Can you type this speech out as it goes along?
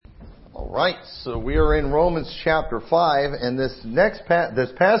Right, so we are in Romans chapter 5, and this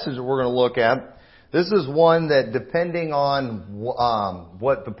passage that we're going to look at, this is one that depending on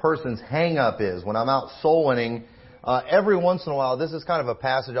what the person's hang-up is, when I'm out soul winning, every once in a while, this is kind of a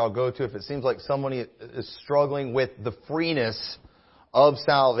passage I'll go to if it seems like somebody is struggling with the freeness of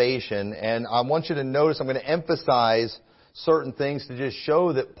salvation. And I want you to notice, I'm going to emphasize certain things to just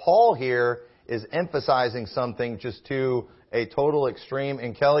show that Paul here is emphasizing something just to a total extreme.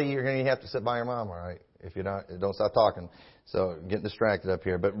 And Kelly, you're going to have to sit by your mom, all right? If you don't stop talking. So getting distracted up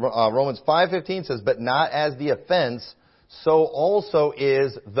here. But Romans 5:15 says, "But not as the offense, so also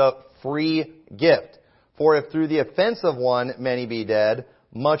is the free gift. For if through the offense of one many be dead,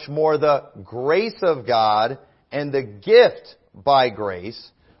 much more the grace of God and the gift by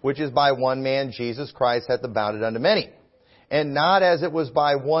grace, which is by one man, Jesus Christ, hath abounded unto many. And not as it was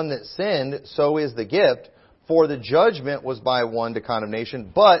by one that sinned, so is the gift. For the judgment was by one to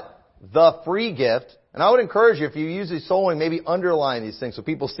condemnation, but the free gift." And I would encourage you, if you use these soul winning, maybe underline these things so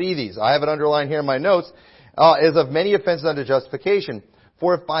people see these. I have it underlined here in my notes. "Is of many offenses unto justification.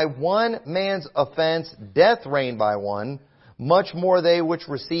 For if by one man's offense death reigned by one, much more they which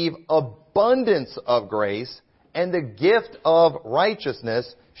receive abundance of grace and the gift of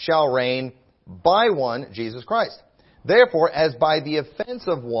righteousness shall reign by one, Jesus Christ. Therefore, as by the offense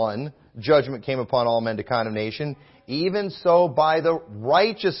of one judgment came upon all men to condemnation, even so by the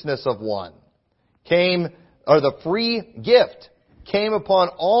righteousness of one the free gift came upon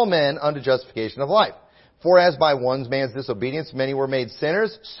all men unto justification of life. For as by one man's disobedience many were made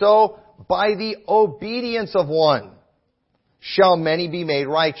sinners, so by the obedience of one shall many be made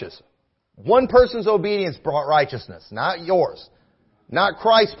righteous." One person's obedience brought righteousness, not yours. Not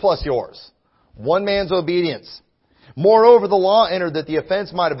Christ plus yours. One man's obedience. "Moreover, the law entered that the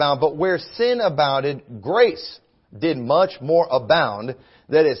offense might abound, but where sin abounded, grace did much more abound,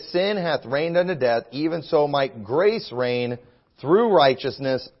 that as sin hath reigned unto death, even so might grace reign through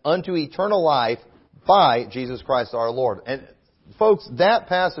righteousness unto eternal life by Jesus Christ our Lord." And folks, that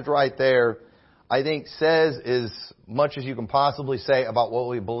passage right there, I think says as much as you can possibly say about what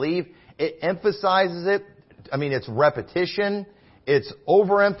we believe. It emphasizes it. I mean, it's repetition. It's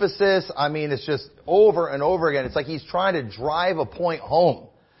overemphasis. I mean, it's just over and over again. It's like he's trying to drive a point home.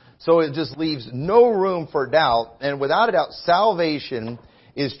 So it just leaves no room for doubt. And without a doubt, salvation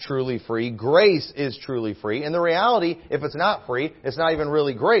is truly free. Grace is truly free. And the reality, if it's not free, it's not even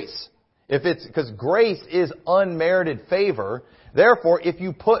really grace. Because grace is unmerited favor. Therefore, if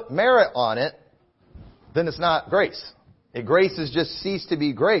you put merit on it, then it's not grace. Grace has just ceased to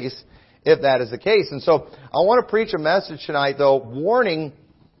be grace if that is the case. And so I want to preach a message tonight, though, warning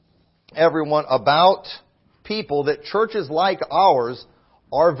everyone about people that churches like ours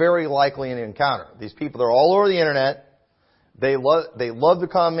are very likely to encounter. These people, they're all over the internet. They love to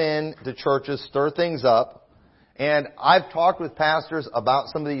come in to churches, stir things up. And I've talked with pastors about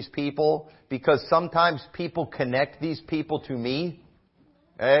some of these people because sometimes people connect these people to me.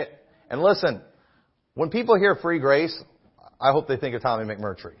 Okay? And listen, when people hear free grace, I hope they think of Tommy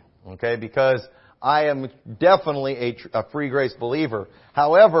McMurtry. Okay? Because I am definitely a free grace believer.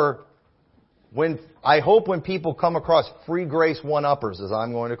 However, I hope when people come across free grace one-uppers, as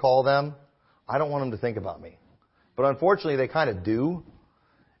I'm going to call them, I don't want them to think about me. But unfortunately, they kind of do.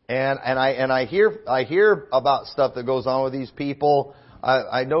 And I hear about stuff that goes on with these people.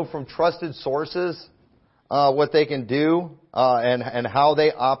 I know from trusted sources what they can do and how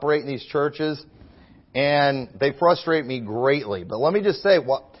they operate in these churches. And they frustrate me greatly. But let me just say,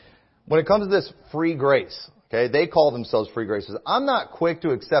 when it comes to this free grace, okay, they call themselves free graces. I'm not quick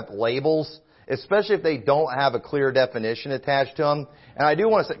to accept labels, especially if they don't have a clear definition attached to them. And I do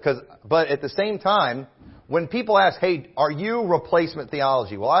want to say, but at the same time, when people ask, "Hey, are you replacement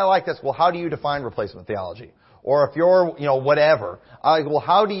theology?" Well, I like this. Well, how do you define replacement theology? Or if you're, whatever. I like, well,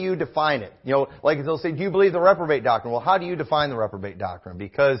 how do you define it? Like they'll say, "Do you believe the reprobate doctrine?" Well, how do you define the reprobate doctrine?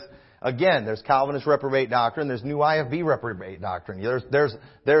 Because again, there's Calvinist reprobate doctrine, there's New IFB reprobate doctrine,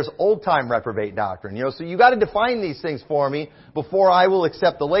 there's old time reprobate doctrine. So you got to define these things for me before I will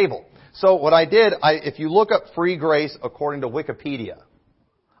accept the label. So what I did, if you look up free grace according to Wikipedia,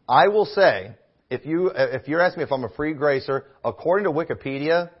 I will say, if you're asking me if I'm a free gracer, according to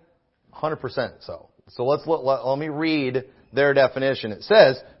Wikipedia, 100% so. So let me read their definition. It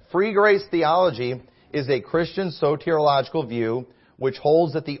says, "Free grace theology is a Christian soteriological view which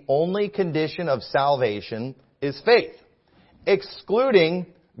holds that the only condition of salvation is faith, excluding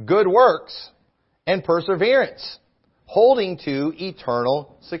good works and perseverance, holding to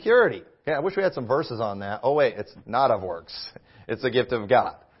eternal security." Okay, I wish we had some verses on that. Oh wait, it's not of works. It's a gift of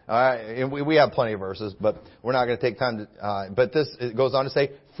God. And we have plenty of verses, but we're not going to take time to, but this, it goes on to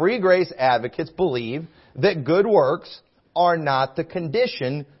say, free grace advocates believe that good works are not the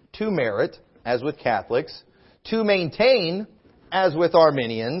condition to merit, as with Catholics, to maintain, as with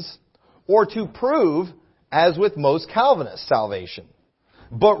Arminians, or to prove, as with most Calvinists, salvation,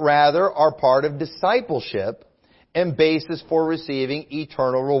 but rather are part of discipleship and basis for receiving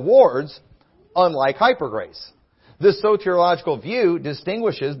eternal rewards, unlike hypergrace. This soteriological view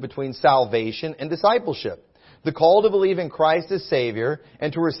distinguishes between salvation and discipleship. The call to believe in Christ as Savior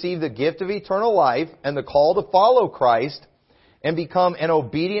and to receive the gift of eternal life, and the call to follow Christ and become an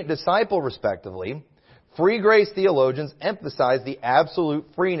obedient disciple, respectively. Free grace theologians emphasize the absolute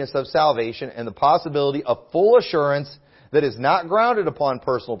freeness of salvation and the possibility of full assurance that is not grounded upon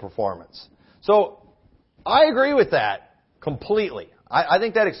personal performance. So, I agree with that completely. I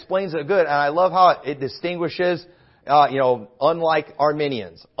think that explains it good, and I love how it distinguishes, unlike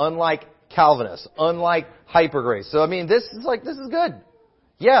Arminians, unlike Calvinists, unlike hypergrace. So, I mean, this is good.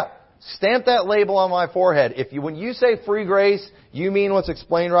 Yeah, stamp that label on my forehead. When you say free grace, you mean what's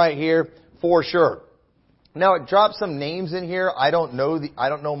explained right here, for sure. Now, it drops some names in here. I don't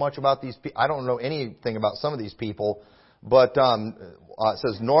know much about these people. I don't know anything about some of these people. But it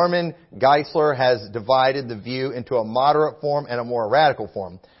says Norman Geisler has divided the view into a moderate form and a more radical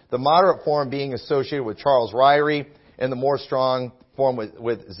form. The moderate form being associated with Charles Ryrie, and the more strong form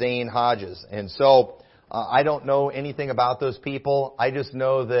with Zane Hodges. And so I don't know anything about those people. I just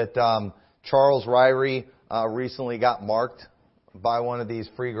know that Charles Ryrie recently got marked by one of these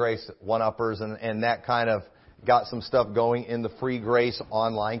free grace one-uppers, and that kind of got some stuff going in the free grace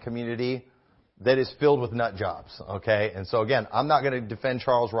online community that is filled with nut jobs, okay? And so again, I'm not going to defend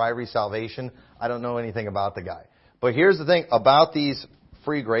Charles Ryrie's salvation. I don't know anything about the guy. But here's the thing about these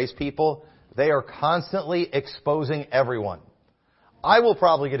free grace people. They are constantly exposing everyone. I will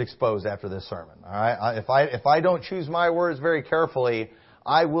probably get exposed after this sermon, all right? If I don't choose my words very carefully,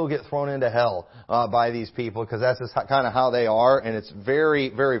 I will get thrown into hell by these people, because that's just kind of how they are, and it's very,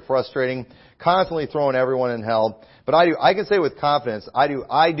 very frustrating, constantly throwing everyone in hell. But I can say with confidence,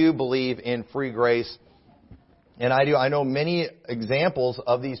 I do believe in free grace, and I know many examples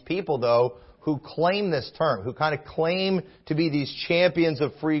of these people, though, who claim this term, who kind of claim to be these champions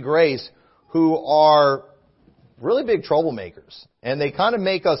of free grace, who are really big troublemakers, and they kind of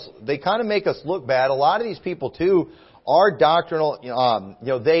make us look bad. A lot of these people too are doctrinal.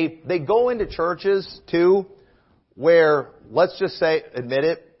 They go into churches too, where, let's just say, admit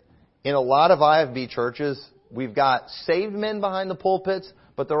it, in a lot of IFB churches, we've got saved men behind the pulpits,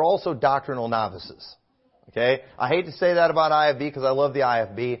 but they're also doctrinal novices. Okay? I hate to say that about IFB because I love the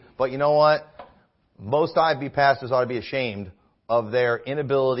IFB, but you know what? Most IFB pastors ought to be ashamed of their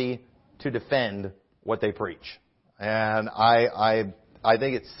inability to defend what they preach. And I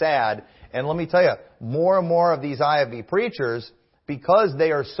think it's sad. And let me tell you, more and more of these IFB preachers, because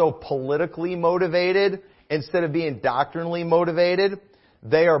they are so politically motivated instead of being doctrinally motivated,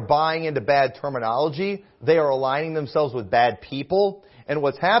 they are buying into bad terminology. They are aligning themselves with bad people. And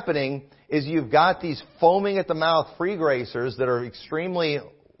what's happening is you've got these foaming at the mouth free gracers that are extremely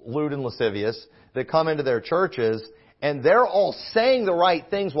lewd and lascivious that come into their churches, and they're all saying the right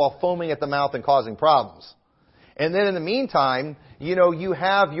things while foaming at the mouth and causing problems. And then in the meantime, you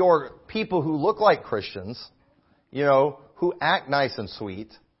have your people who look like Christians, who act nice and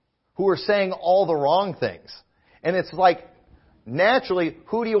sweet, who are saying all the wrong things. And it's like, naturally,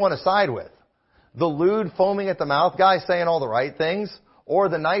 who do you want to side with? The lewd, foaming at the mouth guy saying all the right things, or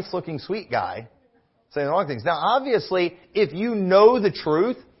the nice-looking, sweet guy saying the wrong things? Now, obviously, if you know the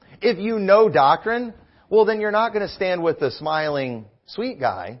truth, if you know doctrine, well, then you're not going to stand with the smiling, sweet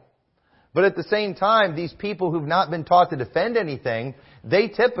guy. But at the same time, these people who've not been taught to defend anything, they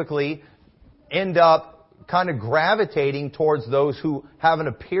typically end up kind of gravitating towards those who have an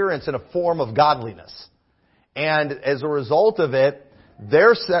appearance and a form of godliness. And as a result of it,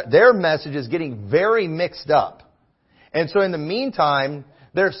 their message is getting very mixed up. And so in the meantime,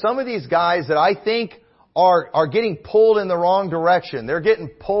 there's some of these guys that I think are getting pulled in the wrong direction. They're getting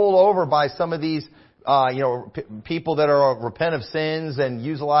pulled over by some of these people that repent of sins and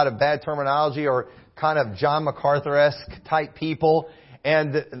use a lot of bad terminology, or kind of John MacArthur-esque type people,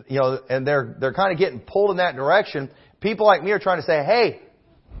 and they're kind of getting pulled in that direction. People like me are trying to say, hey,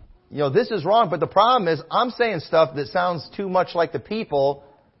 this is wrong, but the problem is I'm saying stuff that sounds too much like the people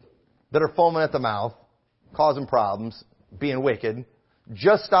that are foaming at the mouth, causing problems, being wicked,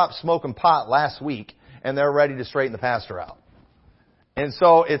 just stopped smoking pot last week, and they're ready to straighten the pastor out. And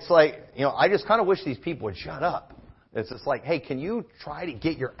so it's like, I just kind of wish these people would shut up. It's just like, hey, can you try to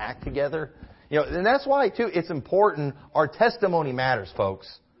get your act together? And that's why, too, it's important. Our testimony matters,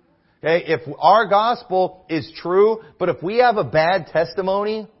 folks. Okay, if our gospel is true, but if we have a bad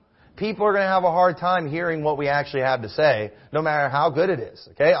testimony, people are going to have a hard time hearing what we actually have to say, no matter how good it is.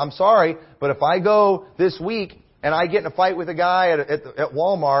 Okay, I'm sorry, but if I go this week and I get in a fight with a guy at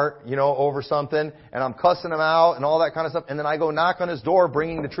Walmart, over something, and I'm cussing him out and all that kind of stuff, and then I go knock on his door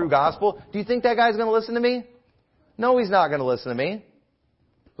bringing the true gospel, do you think that guy's going to listen to me? No, he's not going to listen to me.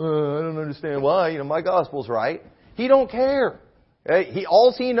 I don't understand why. My gospel's right. He don't care. Okay?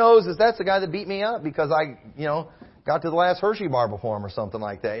 All he knows is that's the guy that beat me up because I, got to the last Hershey bar before him or something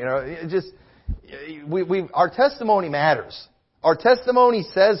like that. Our testimony matters. Our testimony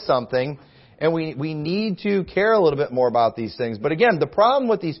says something. And we need to care a little bit more about these things. But again, the problem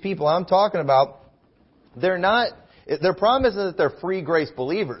with these people I'm talking about, their problem isn't that they're free grace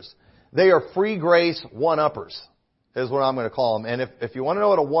believers. They are free grace one-uppers, is what I'm going to call them. And if you want to know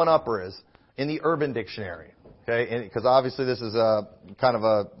what a one-upper is, in the Urban Dictionary, okay, because obviously this is a kind of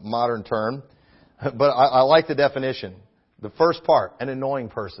a modern term, but I like the definition. The first part, an annoying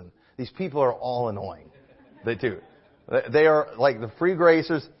person. These people are all annoying. They do. They are like the free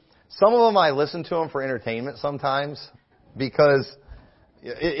gracers. Some of them I listen to them for entertainment sometimes because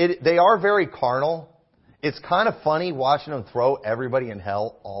they are very carnal. It's kind of funny watching them throw everybody in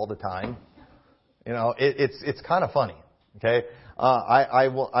hell all the time. It's kind of funny. Okay, I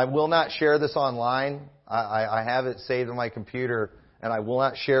will not share this online. I have it saved on my computer, and I will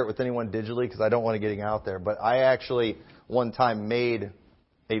not share it with anyone digitally because I don't want to get it out there. But I actually one time made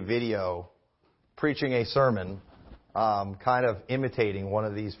a video preaching a sermon. Kind of imitating one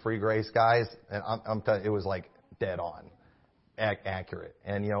of these free grace guys, and I'm telling you, it was like dead on, accurate.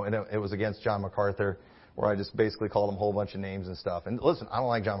 And it was against John MacArthur, where I just basically called him a whole bunch of names and stuff. And listen, I don't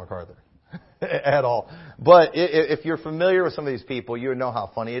like John MacArthur at all. But if you're familiar with some of these people, you would know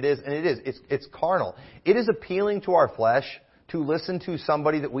how funny it is. And it is. It's carnal. It is appealing to our flesh to listen to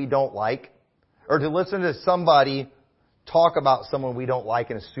somebody that we don't like, or to listen to somebody talk about someone we don't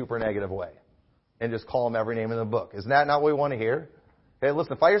like in a super negative way. And just call them every name in the book. Isn't that not what we want to hear? Hey,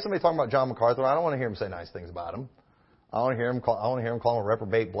 listen, if I hear somebody talking about John MacArthur, I don't want to hear him say nice things about him. I want to hear him call him a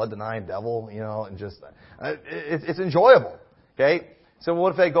reprobate, blood-denying devil, and just it's enjoyable. Okay, so what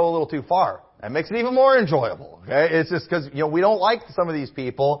if they go a little too far? That makes it even more enjoyable. Okay, it's just because we don't like some of these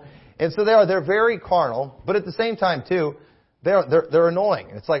people, and so they're very carnal, but at the same time too, they're annoying.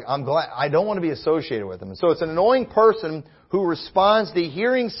 It's like I don't want to be associated with them. And so it's an annoying person who responds to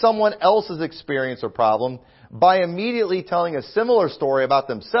hearing someone else's experience or problem by immediately telling a similar story about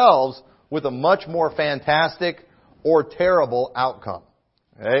themselves with a much more fantastic or terrible outcome.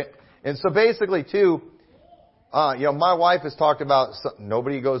 Okay? And so basically too, my wife has talked about,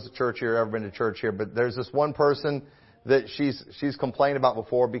 nobody goes to church here, ever been to church here, but there's this one person that she's complained about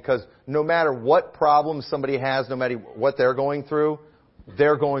before because no matter what problem somebody has, no matter what they're going through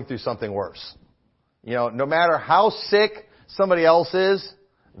something worse. No matter how sick somebody else is,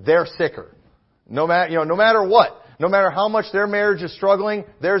 they're sicker. No matter what. No matter how much their marriage is struggling,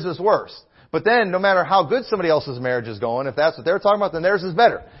 theirs is worse. But then, no matter how good somebody else's marriage is going, if that's what they're talking about, then theirs is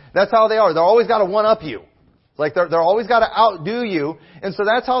better. That's how they are. They're always got to one-up you. Like they're always got to outdo you. And so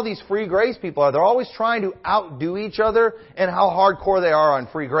that's how these free grace people are. They're always trying to outdo each other and how hardcore they are on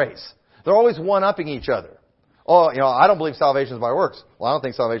free grace. They're always one-upping each other. Oh, I don't believe salvation is by works. Well, I don't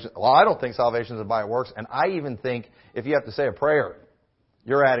think salvation is by works. And I even think if you have to say a prayer,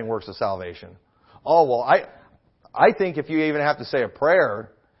 you're adding works of salvation. Oh, well, I think if you even have to say a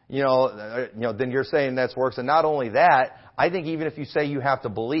prayer, then you're saying that's works. And not only that, I think even if you say you have to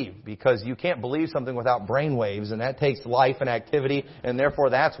believe, because you can't believe something without brain waves, and that takes life and activity, and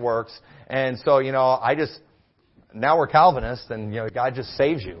therefore that's works. And so, now we're Calvinists, and, God just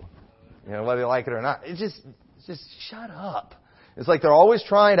saves you. Whether you like it or not. It's just shut up. It's like they're always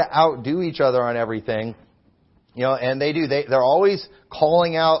trying to outdo each other on everything. And they do. They're always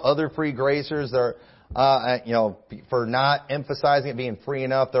calling out other free gracers. They're, for not emphasizing it being free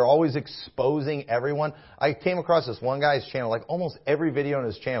enough. They're always exposing everyone. I came across this one guy's channel, like almost every video on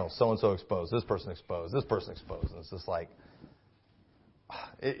his channel, so-and-so exposed, this person exposed, this person exposed. And it's just like,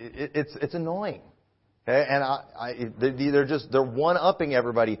 it's annoying. Okay? And they're one-upping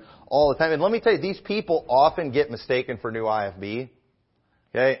everybody all the time. And let me tell you, these people often get mistaken for new IFB.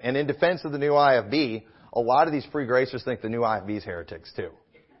 Okay? And in defense of the new IFB, a lot of these free gracers think the new IFB is heretics too.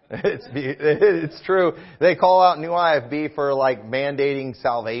 It's true. They call out new IFB for like mandating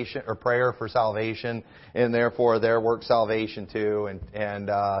salvation or prayer for salvation, and therefore their work salvation too, and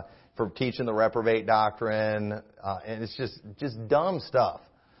for teaching the reprobate doctrine, and it's just dumb stuff.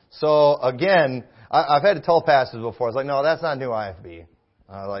 So I've had to tell pastors before. I was like, no, that's not new IFB.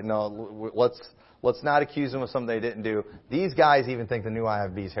 Like, no, Let's not accuse them of something they didn't do. These guys even think the new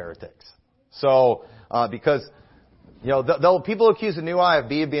IFB is heretics. So, because, people accuse the new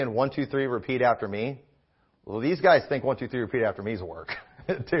IFB of being 1, 2, 3, repeat after me. Well, these guys think 1, 2, 3, repeat after me is work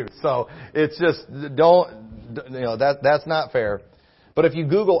too. So it's just, that's not fair. But if you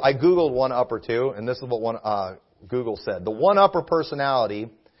Google, I Googled one upper too, and this is what Google said. The one upper personality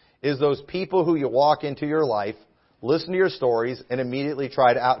is those people who you walk into your life, listen to your stories, and immediately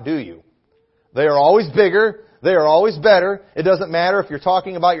try to outdo you. They are always bigger. They are always better. It doesn't matter if you're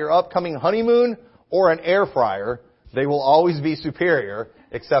talking about your upcoming honeymoon or an air fryer. They will always be superior,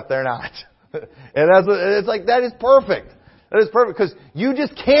 except they're not. And it's like, that is perfect. That is perfect because you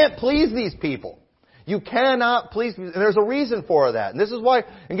just can't please these people. You cannot please them. And there's a reason for that. And this is why,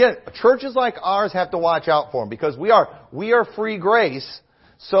 again, churches like ours have to watch out for them because we are free grace.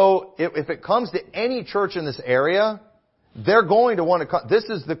 So if it comes to any church in this area, they're going to want to come. This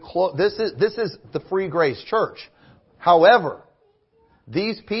is the free grace church. However,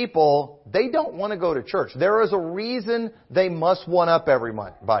 these people, they don't want to go to church. There is a reason they must one up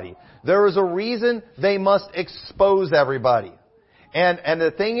everybody. There is a reason they must expose everybody. And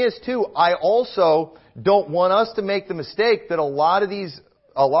the thing is too, I also don't want us to make the mistake that a lot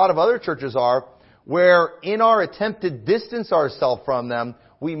of other churches are, where in our attempt to distance ourselves from them,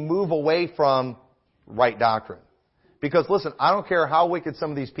 we move away from right doctrine. Because listen, I don't care how wicked some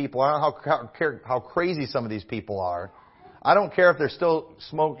of these people are, I don't care how crazy some of these people are. I don't care if they're still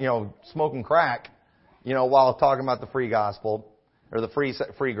smoking crack, while talking about the free gospel or the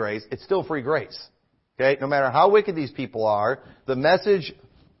free grace. It's still free grace. Okay? No matter how wicked these people are, the message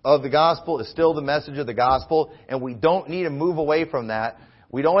of the gospel is still the message of the gospel, and we don't need to move away from that.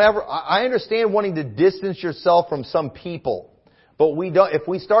 I understand wanting to distance yourself from some people. But if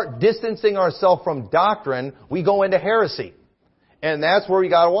we start distancing ourselves from doctrine, we go into heresy. And that's where we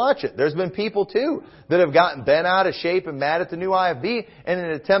got to watch it. There's been people too that have gotten bent out of shape and mad at the new IFB, and in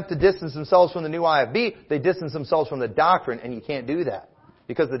an attempt to distance themselves from the new IFB, they distance themselves from the doctrine, and you can't do that.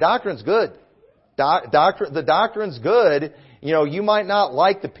 Because the doctrine's good. The doctrine's good. You might not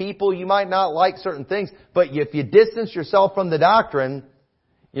like the people, you might not like certain things, but if you distance yourself from the doctrine,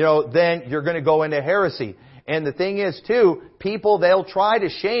 then you're going to go into heresy. And the thing is too, they'll try to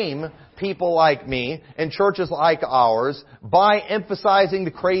shame people like me and churches like ours by emphasizing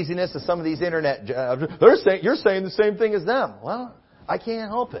the craziness of some of these internet. You're saying the same thing as them. Well, I can't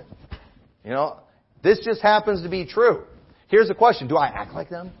help it. This just happens to be true. Here's the question: do I act like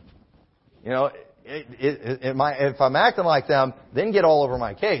them? If I'm acting like them, then get all over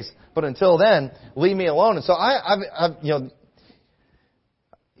my case. But until then, leave me alone. And so I've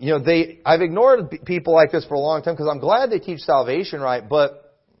ignored people like this for a long time because I'm glad they teach salvation right, but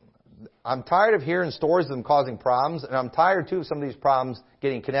I'm tired of hearing stories of them causing problems, and I'm tired too of some of these problems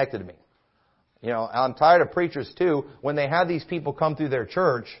getting connected to me. I'm tired of preachers too, when they have these people come through their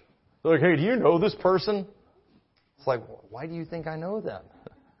church, they're like, hey, do you know this person? It's like, why do you think I know them?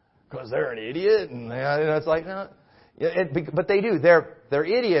 Because they're an idiot, and it's like, no. But they do. They're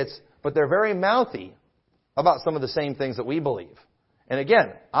idiots, but they're very mouthy about some of the same things that we believe. And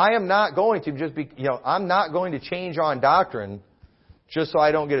again, I am not going to I'm not going to change on doctrine just so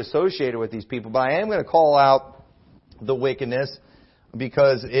I don't get associated with these people. But I am going to call out the wickedness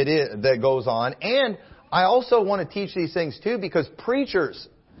because that goes on. And I also want to teach these things too because preachers,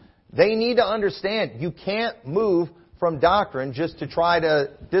 they need to understand you can't move from doctrine just to try to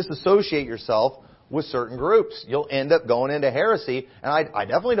disassociate yourself with certain groups. You'll end up going into heresy. And I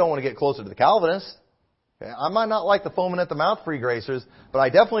definitely don't want to get closer to the Calvinists. I might not like the foaming at the mouth free gracers, but I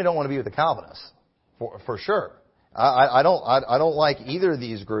definitely don't want to be with the Calvinists, for sure. I don't like either of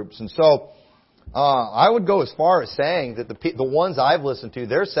these groups, and so I would go as far as saying that the ones I've listened to,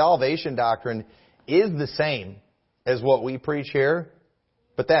 their salvation doctrine is the same as what we preach here,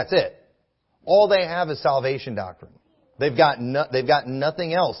 but that's it. All they have is salvation doctrine. They've got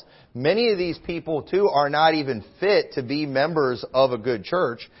nothing else. Many of these people too are not even fit to be members of a good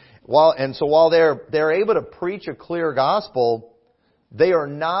church. While they're able to preach a clear gospel, they are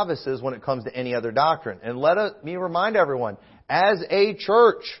novices when it comes to any other doctrine. And let me remind everyone, as a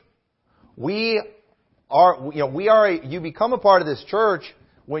church, you become a part of this church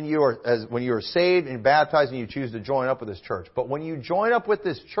when you are saved and baptized and you choose to join up with this church. But when you join up with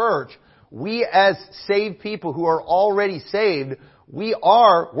this church, we as saved people who are already saved, we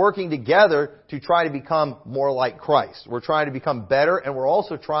are working together to try to become more like Christ. We're trying to become better, and we're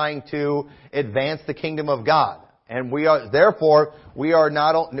also trying to advance the kingdom of God. And we are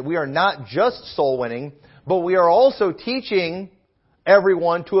not just soul winning, but we are also teaching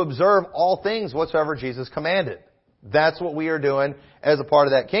everyone to observe all things whatsoever Jesus commanded. That's what we are doing as a part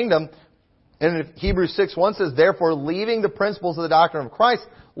of that kingdom. And in Hebrews 6:1 says, therefore, leaving the principles of the doctrine of Christ,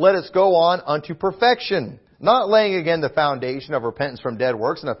 let us go on unto perfection, not laying again the foundation of repentance from dead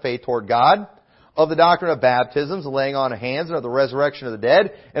works and of faith toward God, of the doctrine of baptisms, the laying on of hands, and of the resurrection of the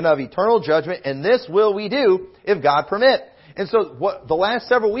dead, and of eternal judgment. And this will we do, if God permit. And so the last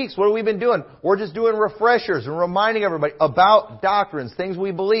several weeks, what have we been doing? We're just doing refreshers and reminding everybody about doctrines, things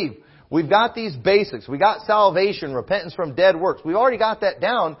we believe. We've got these basics. We got salvation, repentance from dead works. We already got that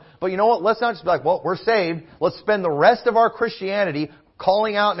down. But you know what? Let's not just be like, well, we're saved. Let's spend the rest of our Christianity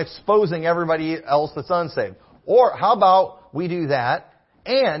calling out and exposing everybody else that's unsaved. Or how about we do that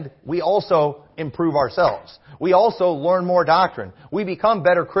and we also improve ourselves. We also learn more doctrine. We become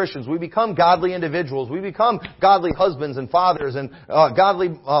better Christians. We become godly individuals. We become godly husbands and fathers and godly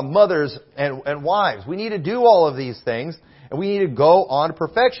mothers and wives. We need to do all of these things. And we need to go on to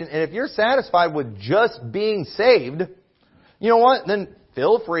perfection. And if you're satisfied with just being saved, you know what? Then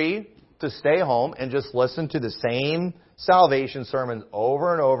feel free to stay home and just listen to the same salvation sermons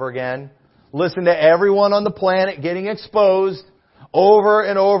over and over again. Listen to everyone on the planet getting exposed over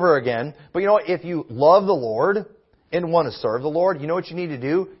and over again. But you know what? If you love the Lord and want to serve the Lord, you know what you need to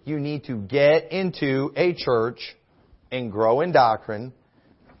do? You need to get into a church and grow in doctrine,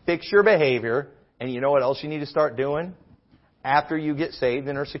 fix your behavior, and you know what else you need to start doing? After you get saved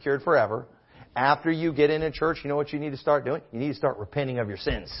and are secured forever, after you get in a church, you know what you need to start doing? You need to start repenting of your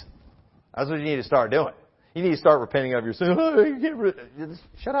sins. That's what you need to start doing. You need to start repenting of your sins.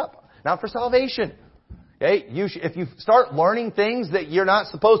 Shut up. Not for salvation. Okay? If you start learning things that you're not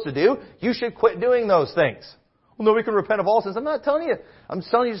supposed to do, you should quit doing those things. Well, no, we can repent of all sins. I'm not telling you. I'm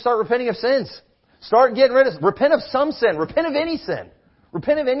telling you to start repenting of sins. Start getting rid of, repent of some sin. Repent of any sin.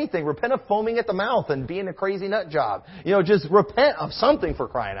 Repent of anything. Repent of foaming at the mouth and being a crazy nut job. You know, just repent of something, for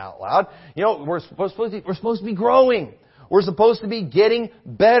crying out loud. You know, we're supposed to be growing. We're supposed to be getting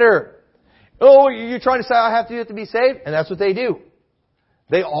better. Oh, you're trying to say I have to do it to be saved? And that's what they do.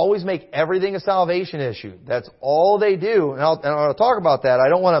 They always make everything a salvation issue. That's all they do. And I'll talk about that. I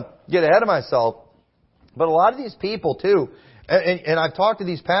don't want to get ahead of myself. But a lot of these people too, and I've talked to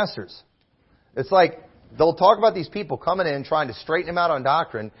these pastors. It's like, they'll talk about these people coming in, trying to straighten them out on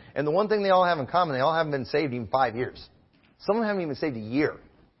doctrine, and the one thing they all have in common, they all haven't been saved even 5 years. Some of them haven't even saved a year.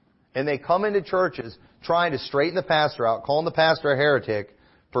 And they come into churches trying to straighten the pastor out, calling the pastor a heretic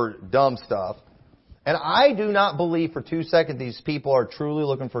for dumb stuff. And I do not believe for 2 seconds these people are truly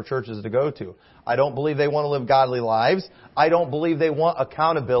looking for churches to go to. I don't believe they want to live godly lives. I don't believe they want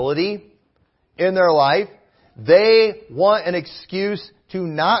accountability in their life. They want an excuse to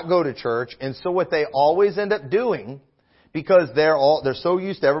not go to church, and so what they always end up doing, because they're so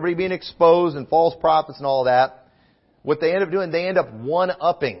used to everybody being exposed and false prophets and all that, what they end up doing, they end up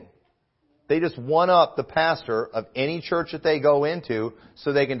one-upping. They just one-up the pastor of any church that they go into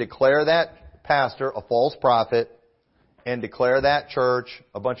so they can declare that pastor a false prophet and declare that church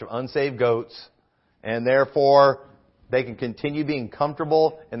a bunch of unsaved goats, and therefore they can continue being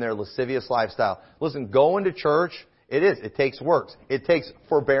comfortable in their lascivious lifestyle. Listen, going to church, it takes works. It takes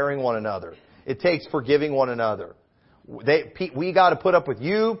forbearing one another. It takes forgiving one another. We got to put up with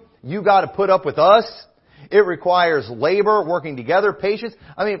you. You got to put up with us. It requires labor, working together, patience.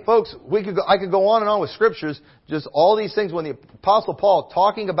 I mean, folks, I could go on and on with scriptures, just all these things. When the Apostle Paul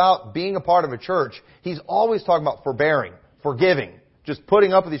talking about being a part of a church, he's always talking about forbearing, forgiving, just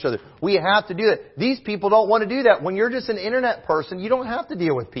putting up with each other. We have to do that. These people don't want to do that. When you're just an internet person, you don't have to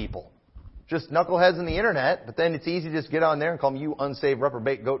deal with people. Just knuckleheads in the internet, but then it's easy to just get on there and call them you unsaved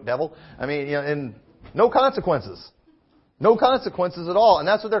reprobate goat devil. I mean, you know, and no consequences. No consequences at all. And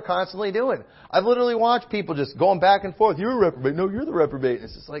that's what they're constantly doing. I've literally watched people just going back and forth. You're a reprobate. No, you're the reprobate. And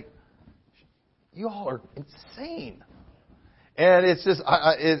it's just like, you all are insane. And it's just,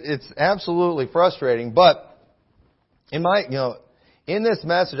 it's absolutely frustrating. But in this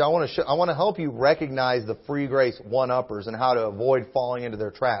message, I want to help you recognize the free grace one-uppers and how to avoid falling into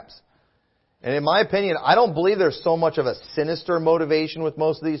their traps. And in my opinion, I don't believe there's so much of a sinister motivation with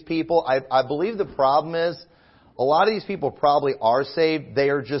most of these people. I believe the problem is a lot of these people probably are saved. They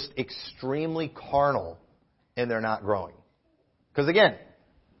are just extremely carnal and they're not growing. Because again,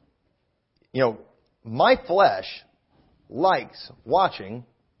 you know, my flesh likes watching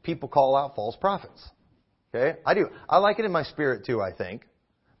people call out false prophets. Okay? I do. I like it in my spirit too, I think.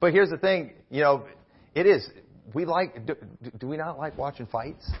 But here's the thing, you know, it is. Do we not like watching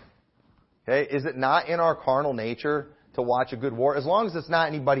fights? Okay? Is it not in our carnal nature to watch a good war? As long as it's not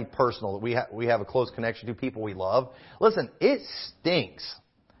anybody personal that we have a close connection to, people we love. Listen, it stinks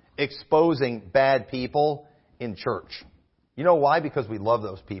exposing bad people in church. You know why? Because we love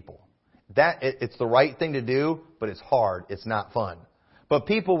those people. It's the right thing to do, but it's hard. It's not fun. But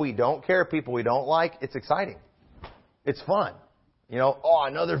people we don't care, people we don't like, it's exciting. It's fun. Oh,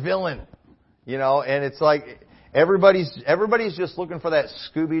 another villain. And it's like everybody's just looking for that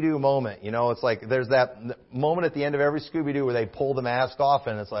Scooby-Doo moment. It's like there's that moment at the end of every Scooby-Doo where they pull the mask off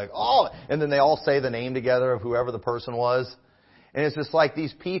and it's like, oh, and then they all say the name together of whoever the person was. And it's just like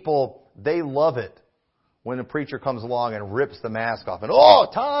these people, they love it when a preacher comes along and rips the mask off. And, oh,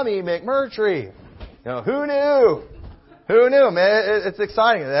 Tommy McMurtry. Who knew? Who knew, man? It's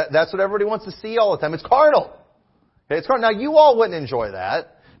exciting. That's what everybody wants to see all the time. It's carnal. Okay, it's carnal. Now, you all wouldn't enjoy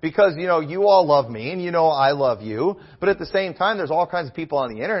that because, you all love me and I love you. But at the same time, there's all kinds of people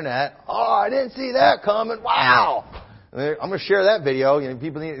on the internet. Oh, I didn't see that coming. Wow. I'm going to share that video.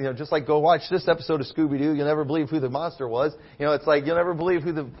 People need, just like go watch this episode of Scooby-Doo. You'll never believe who the monster was. It's like you'll never believe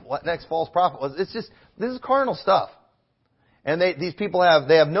who the next false prophet was. It's just, this is carnal stuff. And these people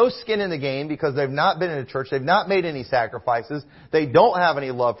have no skin in the game because they've not been in a church. They've not made any sacrifices. They don't have any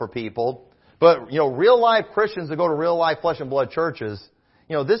love for people. But, real life Christians that go to real life flesh and blood churches,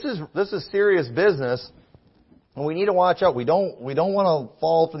 this is serious business. And we need to watch out. We don't want to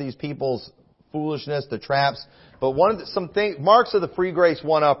fall for these people's foolishness, the traps. But marks of the free grace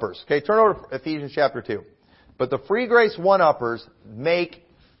one-uppers. Okay, turn over to Ephesians chapter 2. But the free grace one-uppers make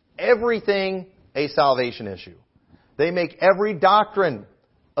everything a salvation issue. They make every doctrine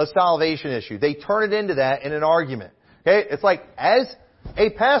a salvation issue. They turn it into that in an argument. Okay? It's like, as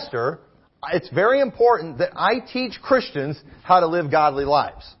a pastor, it's very important that I teach Christians how to live godly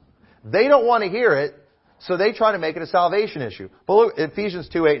lives. They don't want to hear it, so they try to make it a salvation issue. But look, Ephesians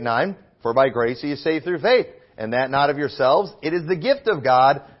 2:8-9, for by grace are you saved through faith, and that not of yourselves. It is the gift of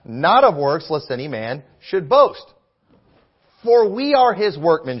God, not of works, lest any man should boast. For we are His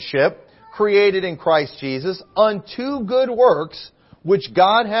workmanship, created in Christ Jesus, unto good works, which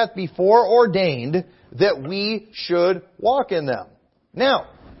God hath before ordained that we should walk in them. Now,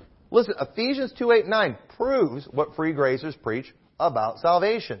 listen, Ephesians 2:8-9 proves what free gracers preach about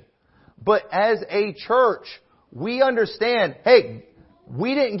salvation. But as a church, we understand, hey,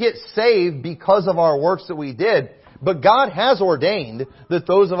 we didn't get saved because of our works that we did, but God has ordained that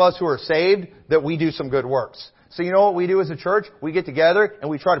those of us who are saved, that we do some good works. So you know what we do as a church? We get together and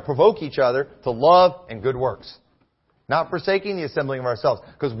we try to provoke each other to love and good works. Not forsaking the assembling of ourselves.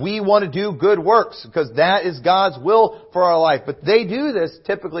 Because we want to do good works. Because that is God's will for our life. But they do this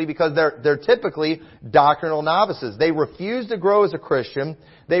typically because they're typically doctrinal novices. They refuse to grow as a Christian.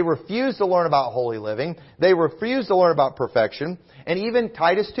 They refuse to learn about holy living. They refuse to learn about perfection. And even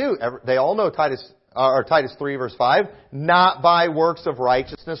Titus 2. They all know Titus 3 verse 5. Not by works of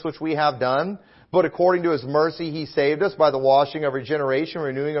righteousness which we have done, but according to His mercy He saved us by the washing of regeneration,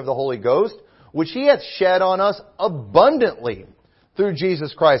 renewing of the Holy Ghost, which He hath shed on us abundantly through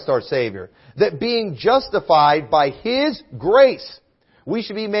Jesus Christ our Savior, that being justified by His grace, we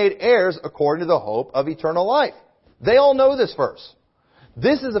should be made heirs according to the hope of eternal life. They all know this verse.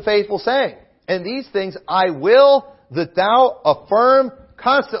 This is a faithful saying. And these things I will that thou affirm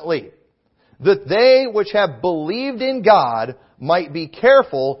constantly, that they which have believed in God might be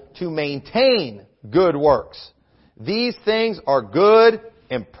careful to maintain good works. These things are good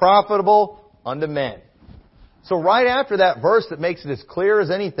and profitable unto men. So right after that verse that makes it as clear as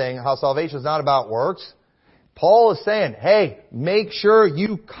anything how salvation is not about works, Paul is saying, hey, make sure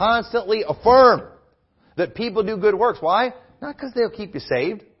you constantly affirm that people do good works. Why? Not because they'll keep you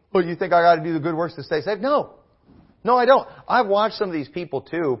saved. Well, you think I got to do the good works to stay saved? No. No, I don't. I've watched some of these people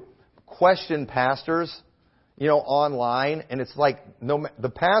too question pastors, online, and it's like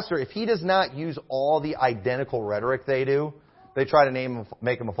the pastor, if he does not use all the identical rhetoric they do, they try to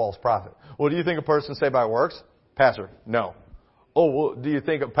make him a false prophet. Well, do you think a person saved by works? Pastor, no. Oh, well, do you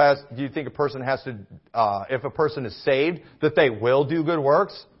think a person has to, if a person is saved, that they will do good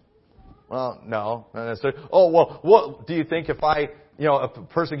works? Well, no, not necessarily. Oh, well, what do you think if a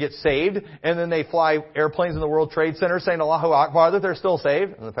person gets saved and then they fly airplanes in the World Trade Center saying Allahu Akbar, that they're still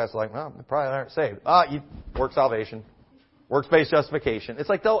saved? And the pastor's like, well, they probably aren't saved. Work salvation. Works-based justification. It's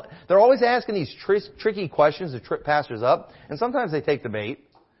like they're always asking these tricky questions to trip pastors up, and sometimes they take the bait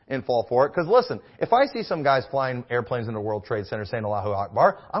and fall for it. Because listen, if I see some guys flying airplanes in the World Trade Center saying Allahu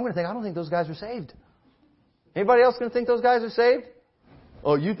Akbar, I'm going to think, I don't think those guys are saved. Anybody else going to think those guys are saved?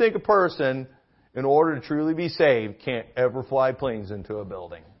 Oh, you think a person, in order to truly be saved, can't ever fly planes into a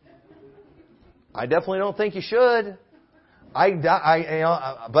building? I definitely don't think you should. I'm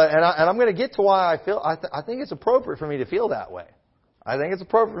going to get to why I feel. I think it's appropriate for me to feel that way. I think it's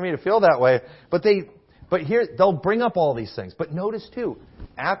appropriate for me to feel that way. But here they'll bring up all these things. But notice too,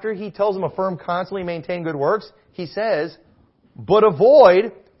 after he tells them affirm constantly, maintain good works, he says, but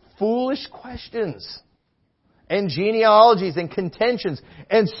avoid foolish questions and genealogies and contentions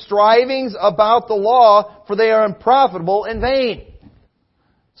and strivings about the law, for they are unprofitable and vain.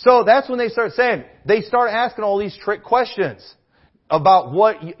 So that's when they start asking all these trick questions about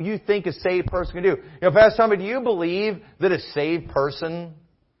what you think a saved person can do. If I ask somebody, do you believe that a saved person,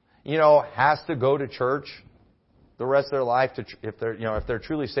 has to go to church the rest of their life if they're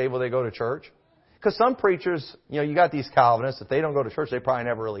truly saved, will they go to church? Because some preachers, you got these Calvinists, if they don't go to church, they probably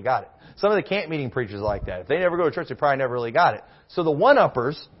never really got it. Some of the camp meeting preachers are like that. If they never go to church, they probably never really got it. So the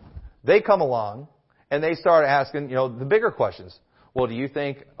one-uppers, they come along and they start asking, the bigger questions. Well, do you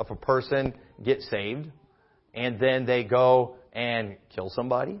think if a person gets saved and then they go and kill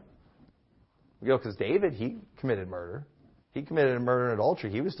somebody? Because David, he committed murder. He committed murder and adultery.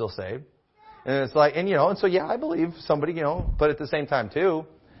 He was still saved. And it's like, and so I believe somebody, but at the same time too,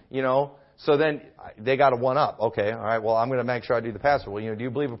 so then they got to one up. Okay, all right, well, I'm going to make sure I do the pastor. Well, do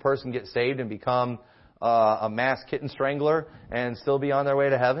you believe a person gets saved and become a mass kitten strangler and still be on their way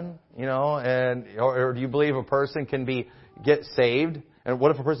to heaven? Or do you believe a person can get saved? And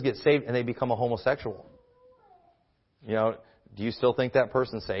what if a person gets saved and they become a homosexual? Do you still think that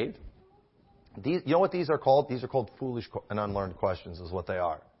person's saved? You know what these are called? These are called foolish and unlearned questions is what they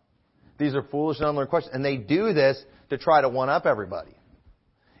are. These are foolish and unlearned questions. And they do this to try to one up everybody.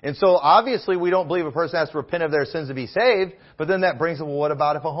 And so obviously we don't believe a person has to repent of their sins to be saved, but then that brings them, well, what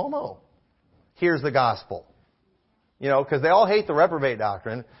about if a homo hears the gospel? Because they all hate the reprobate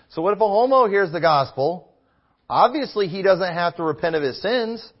doctrine. So what if a homo hears the gospel? Obviously he doesn't have to repent of his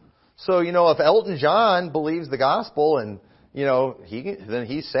sins. So, if Elton John believes the gospel and, then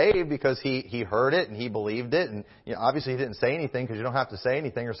he's saved because he heard it and he believed it. And, obviously he didn't say anything because you don't have to say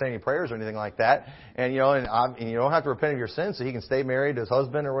anything or say any prayers or anything like that. And, and you don't have to repent of your sins so he can stay married to his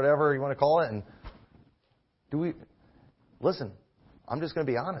husband or whatever you want to call it. And listen, I'm just going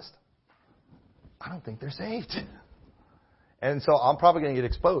to be honest. I don't think they're saved. And so I'm probably going to get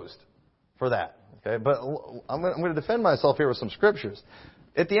exposed for that. Okay. But I'm going to defend myself here with some scriptures.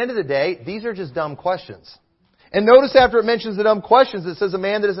 At the end of the day, these are just dumb questions. And notice after it mentions the dumb questions, it says a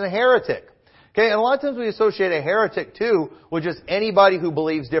man that is a heretic. Okay, and a lot of times we associate a heretic too with just anybody who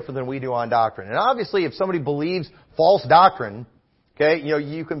believes different than we do on doctrine. And obviously if somebody believes false doctrine, okay,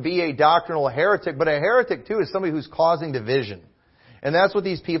 you can be a doctrinal heretic, but a heretic too is somebody who's causing division. And that's what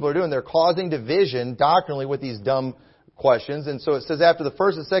these people are doing. They're causing division doctrinally with these dumb questions. And so it says after the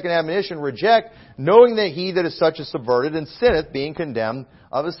first and second admonition, reject, knowing that he that is such is subverted and sinneth, being condemned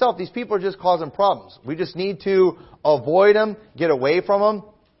of himself. These people are just causing problems. We just need to avoid them, get away from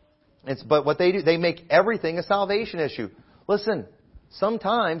them. But what they do, they make everything a salvation issue. Listen,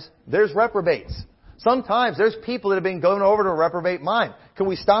 sometimes there's reprobates. Sometimes there's people that have been going over to a reprobate mind. Can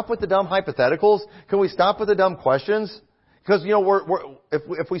we stop with the dumb hypotheticals? Can we stop with the dumb questions? Because,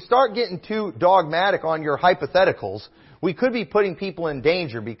 if we start getting too dogmatic on your hypotheticals, we could be putting people in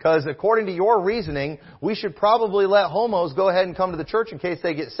danger because according to your reasoning, we should probably let homos go ahead and come to the church in case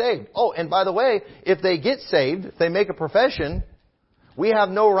they get saved. Oh, and by the way, if they get saved, if they make a profession, we have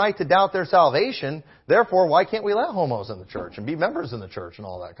no right to doubt their salvation. Therefore, why can't we let homos in the church and be members in the church and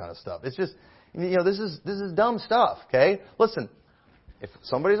all that kind of stuff? It's just, this is dumb stuff, okay? Listen, if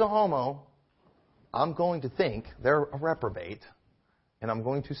somebody's a homo, I'm going to think they're a reprobate, and I'm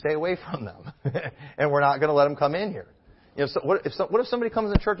going to stay away from them. And we're not going to let them come in here. What if somebody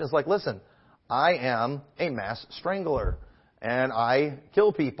comes in church and is like, listen, I am a mass strangler, and I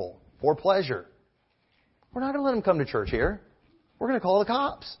kill people for pleasure. We're not going to let them come to church here. We're going to call the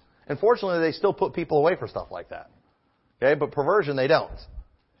cops. And fortunately, they still put people away for stuff like that. Okay, but perversion, they don't.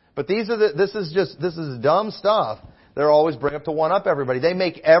 But this is dumb stuff. They're always bring up to one up everybody. They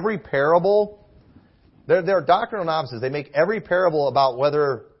make every parable. They're doctrinal novices. They make every parable about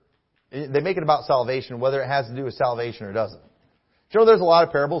they make it about salvation, whether it has to do with salvation or doesn't. There's a lot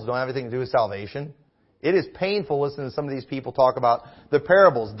of parables that don't have anything to do with salvation. It is painful listening to some of these people talk about the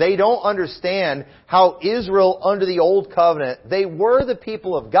parables. They don't understand how Israel under the Old Covenant, they were the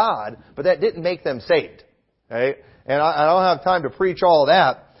people of God, but that didn't make them saved. Okay? And I don't have time to preach all of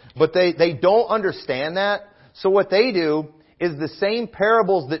that, but they don't understand that. So what they do is the same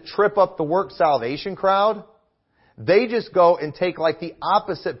parables that trip up the work salvation crowd, they just go and take like the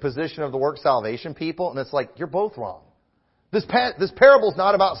opposite position of the work salvation people, and it's like, you're both wrong. This parable is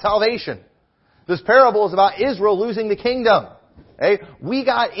not about salvation. This parable is about Israel losing the kingdom. Okay? We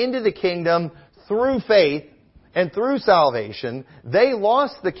got into the kingdom through faith and through salvation. They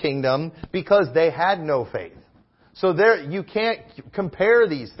lost the kingdom because they had no faith. So you can't compare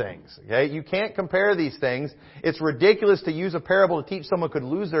these things. Okay? You can't compare these things. It's ridiculous to use a parable to teach someone could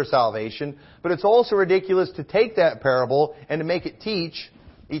lose their salvation, but it's also ridiculous to take that parable and to make it teach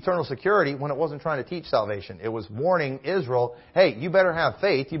eternal security when it wasn't trying to teach salvation. It was warning Israel, hey, you better have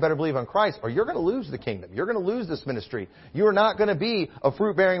faith, you better believe on Christ, or you're going to lose the kingdom. You're going to lose this ministry. You're not going to be a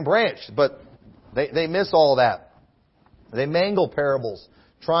fruit-bearing branch. But they miss all that. They mangle parables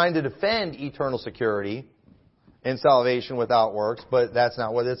trying to defend eternal security and salvation without works, but that's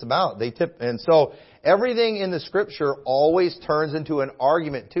not what it's about. And so everything in the Scripture always turns into an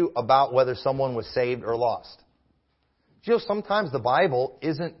argument, too, about whether someone was saved or lost. You know, sometimes the Bible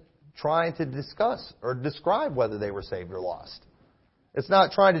isn't trying to discuss or describe whether they were saved or lost. It's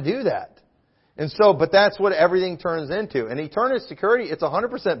not trying to do that. And so, but that's what everything turns into. And eternal security, it's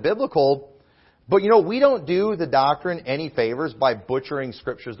 100% biblical, but you know, we don't do the doctrine any favors by butchering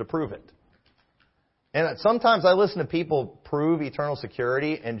Scriptures to prove it. And sometimes I listen to people prove eternal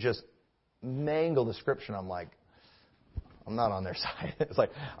security and just mangle the Scripture. I'm like, I'm not on their side. It's like,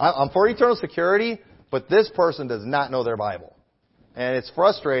 I'm for eternal security, but this person does not know their Bible. And it's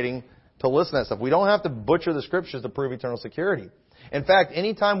frustrating to listen to that stuff. We don't have to butcher the Scriptures to prove eternal security. In fact,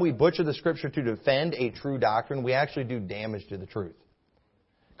 anytime we butcher the Scripture to defend a true doctrine, we actually do damage to the truth.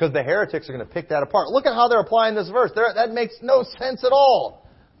 Because the heretics are going to pick that apart. Look at how they're applying this verse. That makes no sense at all.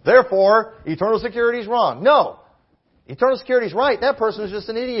 Therefore, eternal security is wrong. No. Eternal security is right. That person is just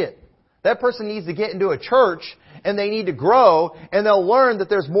an idiot. That person needs to get into a church and they need to grow and they'll learn that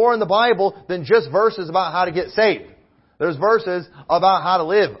there's more in the Bible than just verses about how to get saved. There's verses about how to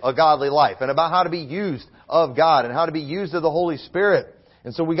live a godly life and about how to be used of God and how to be used of the Holy Spirit.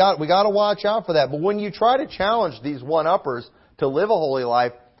 And so we got to watch out for that. But when you try to challenge these one-uppers to live a holy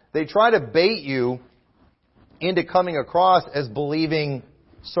life, they try to bait you into coming across as believing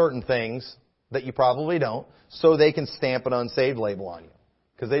certain things that you probably don't, so they can stamp an unsaved label on you.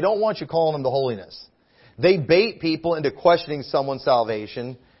 Because they don't want you calling them to holiness. They bait people into questioning someone's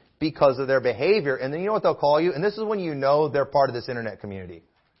salvation because of their behavior. And then you know what they'll call you? And this is when you know they're part of this internet community.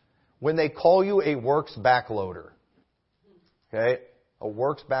 When they call you a works backloader. Okay? A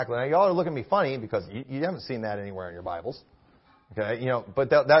works backloader. Now y'all are looking at me funny because you haven't seen that anywhere in your Bibles. Okay, you know, but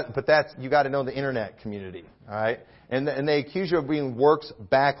that's you got to know the internet community, all right? And they accuse you of being works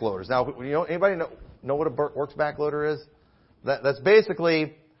backloaders. Now, you know, anybody know what a works backloader is? That's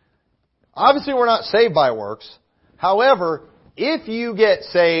basically, obviously, we're not saved by works. However, if you get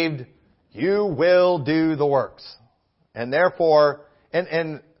saved, you will do the works, and therefore,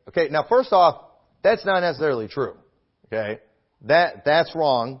 okay. Now, first off, that's not necessarily true. Okay, that's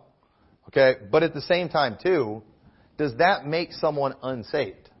wrong. Okay, but at the same time, too. Does that make someone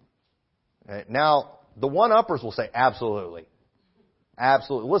unsaved? Okay. Now, the one-uppers will say, absolutely.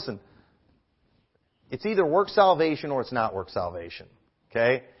 Absolutely. Listen, it's either work salvation or it's not work salvation.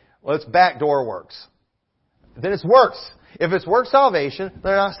 Okay? Well, it's backdoor works. Then it's works. If it's work salvation,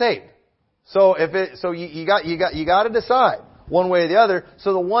 they're not saved. So you got to decide one way or the other.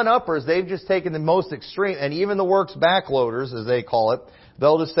 So the one-uppers, they've just taken the most extreme, and even the works backloaders, as they call it,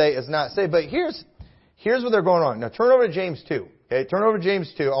 they'll just say it's not saved. But here's what they're going on. Now turn over to James 2. Okay, turn over to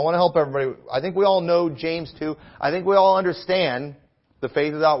James 2. I want to help everybody. I think we all know James 2. I think we all understand the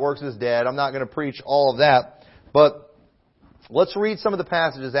faith without works is dead. I'm not going to preach all of that. But let's read some of the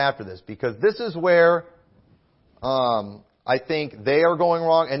passages after this, because this is where I think they are going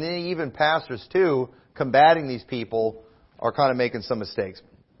wrong, and then even pastors too, combating these people, are kind of making some mistakes,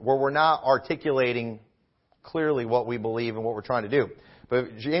 where we're not articulating clearly what we believe and what we're trying to do.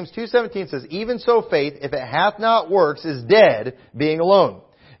 But James 2:17 says, even so faith, if it hath not works, is dead, being alone.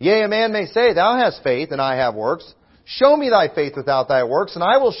 Yea, a man may say, thou hast faith, and I have works. Show me thy faith without thy works, and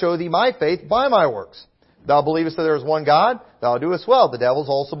I will show thee my faith by my works. Thou believest that there is one God, thou doest well. The devils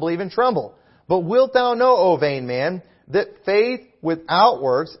also believe and tremble. But wilt thou know, O vain man, that faith without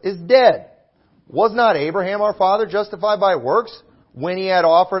works is dead? Was not Abraham our father justified by works when he had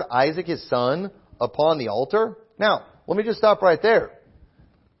offered Isaac his son upon the altar? Now, let me just stop right there.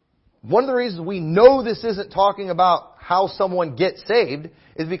 One of the reasons we know this isn't talking about how someone gets saved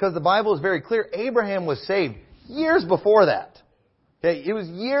is because the Bible is very clear. Abraham was saved years before that. Okay, it was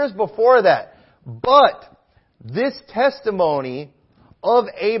years before that. But this testimony of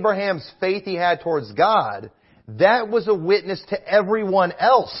Abraham's faith he had towards God, that was a witness to everyone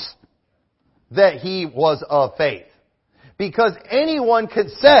else that he was of faith. Because anyone could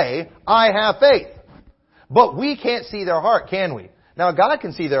say, I have faith. But we can't see their heart, can we? Now, God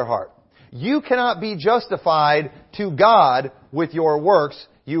can see their heart. You cannot be justified to God with your works.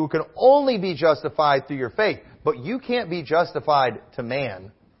 You can only be justified through your faith. But you can't be justified to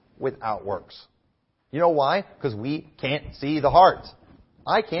man without works. You know why? Because we can't see the heart.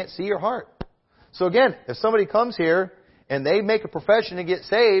 I can't see your heart. So again, if somebody comes here and they make a profession to get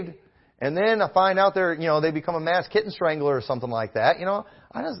saved, and then I find out they become a mass kitten strangler or something like that,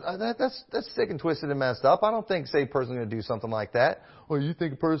 That's sick and twisted and messed up. I don't think a saved person's going to do something like that. Well, you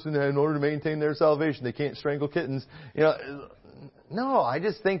think a person, in order to maintain their salvation, they can't strangle kittens? No, I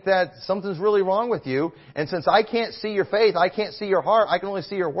just think that something's really wrong with you. And since I can't see your faith, I can't see your heart, I can only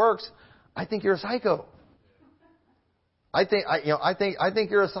see your works, I think you're a psycho. I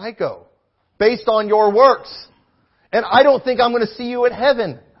think you're a psycho based on your works. And I don't think I'm going to see you in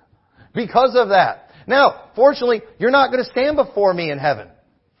heaven because of that. Now, fortunately, you're not going to stand before me in heaven.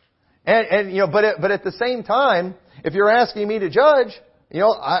 But at the same time, if you're asking me to judge,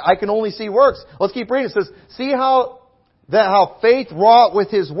 I can only see works. Let's keep reading. It says, see how faith wrought with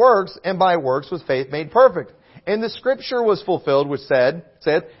his works, and by works was faith made perfect. And the scripture was fulfilled, which said,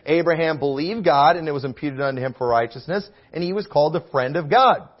 Abraham believed God, and it was imputed unto him for righteousness, and he was called the friend of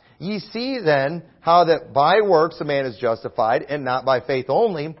God. Ye see then how that by works a man is justified, and not by faith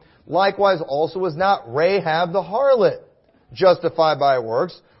only. Likewise also was not Rahab the harlot justified by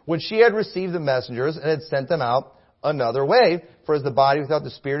works, when she had received the messengers and had sent them out another way. For as the body without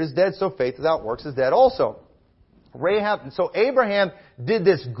the spirit is dead, so faith without works is dead also. So Abraham did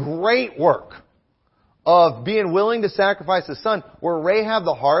this great work of being willing to sacrifice his son, where Rahab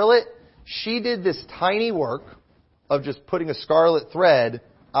the harlot, she did this tiny work of just putting a scarlet thread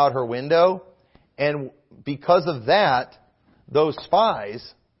out her window. And because of that, those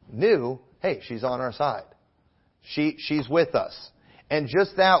spies knew, hey, she's on our side. She's with us. And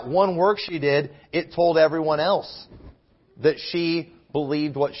just that one work she did, it told everyone else that she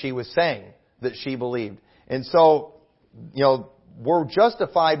believed what she was saying, that she believed. And so, we're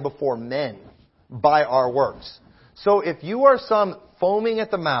justified before men by our works. So if you are some foaming at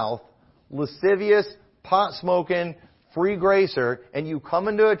the mouth, lascivious, pot-smoking, free gracer, and you come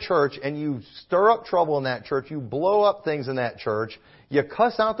into a church and you stir up trouble in that church, you blow up things in that church, you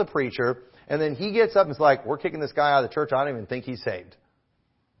cuss out the preacher, and then he gets up and is like, we're kicking this guy out of the church, I don't even think he's saved.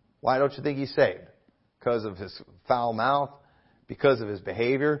 Why don't you think he's saved? Because of his foul mouth? Because of his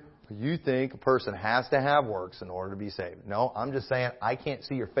behavior? You think a person has to have works in order to be saved. No, I'm just saying I can't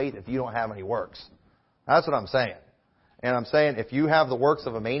see your faith if you don't have any works. That's what I'm saying. And I'm saying if you have the works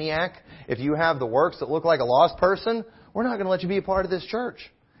of a maniac, if you have the works that look like a lost person, we're not going to let you be a part of this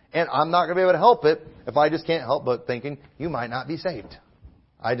church. And I'm not going to be able to help it if I just can't help but thinking you might not be saved.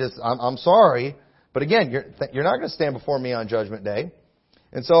 I'm sorry. But again, you're not going to stand before me on Judgment Day.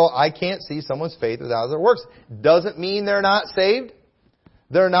 And so I can't see someone's faith without their works. Doesn't mean they're not saved.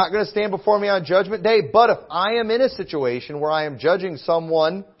 They're not going to stand before me on Judgment Day. But if I am in a situation where I am judging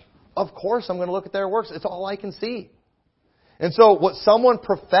someone, of course I'm going to look at their works. It's all I can see. And so what someone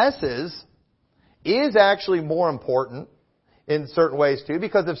professes is actually more important in certain ways too.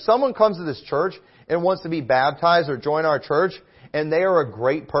 Because if someone comes to this church and wants to be baptized or join our church, and they are a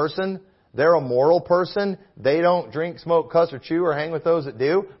great person, they're a moral person, they don't drink, smoke, cuss, or chew, or hang with those that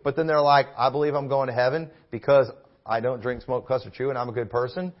do, but then they're like, I believe I'm going to heaven because I don't drink, smoke, cuss, or chew, and I'm a good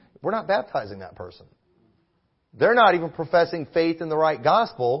person, we're not baptizing that person. They're not even professing faith in the right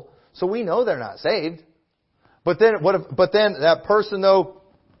gospel, so we know they're not saved. But then that person though,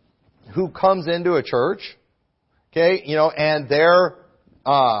 who comes into a church, okay, and they're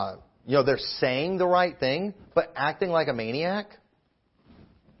saying the right thing, but acting like a maniac.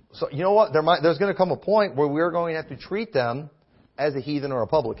 So you know what? There's going to come a point where we're going to have to treat them as a heathen or a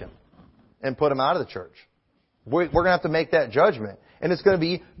publican and put them out of the church. We're going to have to make that judgment. And it's going to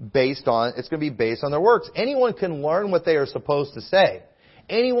be based on their works. Anyone can learn what they are supposed to say.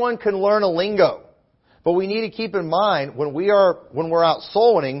 Anyone can learn a lingo. But we need to keep in mind when we're out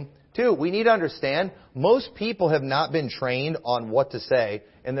soul winning, too, we need to understand most people have not been trained on what to say,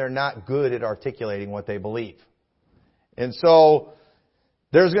 and they're not good at articulating what they believe. And so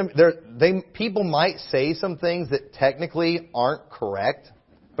people might say some things that technically aren't correct,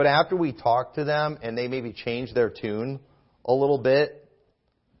 but after we talk to them and they maybe change their tune a little bit,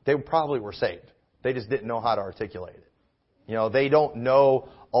 they probably were saved. They just didn't know how to articulate it. They don't know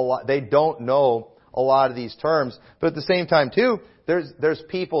a lot. They don't know a lot of these terms. But at the same time, too, there's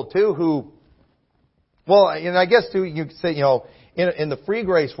people too who, and I guess too, you could say, in the free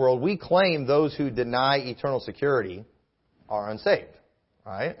grace world, we claim those who deny eternal security are unsaved.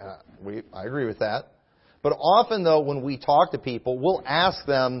 Right? I agree with that. But often, though, when we talk to people, we'll ask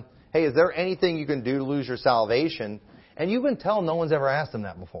them, hey, is there anything you can do to lose your salvation? And you can tell no one's ever asked them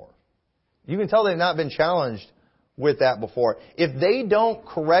that before. You can tell they've not been challenged with that before. If they don't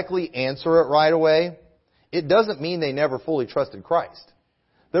correctly answer it right away, it doesn't mean they never fully trusted Christ.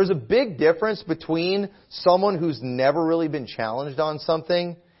 There's a big difference between someone who's never really been challenged on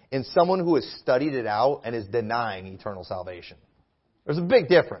something and someone who has studied it out and is denying eternal salvation. There's a big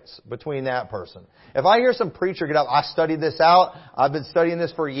difference between that person. If I hear some preacher get up, I studied this out, I've been studying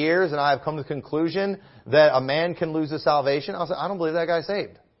this for years, and I have come to the conclusion that a man can lose his salvation, I'll say, I don't believe that guy's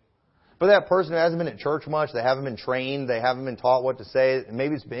saved. But that person who hasn't been at church much, they haven't been trained, they haven't been taught what to say,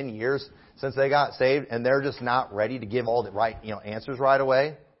 maybe it's been years since they got saved, and they're just not ready to give all the right, answers right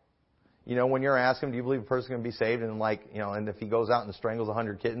away. When you're asking, do you believe a person's going to be saved, and and if he goes out and strangles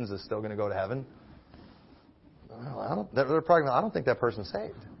 100 kittens, is still going to go to heaven? Well, I don't think that person's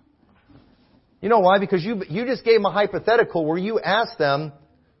saved. You know why? Because you just gave them a hypothetical where you asked them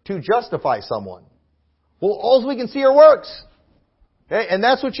to justify someone. Well, all we can see are works. Okay? And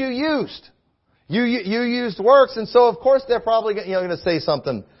that's what you used. You used works, and so of course they're probably going to say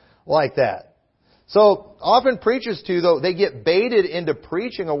something like that. So often preachers too, though, they get baited into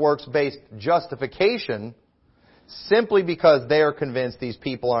preaching a works-based justification simply because they are convinced these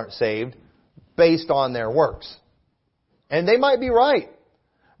people aren't saved based on their works. And they might be right.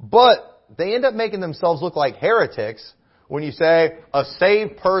 But they end up making themselves look like heretics when you say a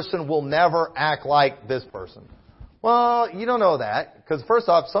saved person will never act like this person. Well, you don't know that. Because first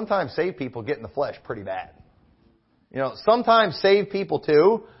off, sometimes saved people get in the flesh pretty bad. Sometimes saved people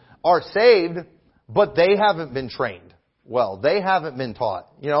too are saved, but they haven't been trained well. They haven't been taught.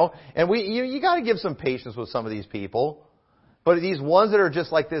 And you got to give some patience with some of these people. But these ones that are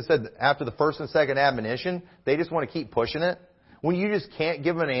just like this said after the first and second admonition, they just want to keep pushing it. When you just can't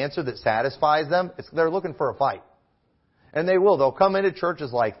give them an answer that satisfies them, they're looking for a fight. And they will. They'll come into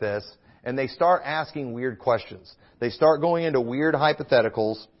churches like this and they start asking weird questions. They start going into weird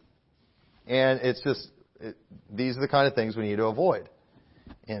hypotheticals. And these are the kind of things we need to avoid.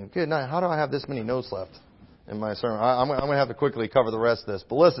 And good night. How do I have this many notes left in my sermon? I'm going to have to quickly cover the rest of this.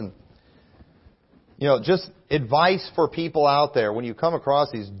 But listen. Just advice for people out there, when you come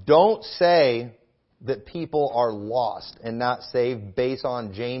across these, don't say that people are lost and not saved based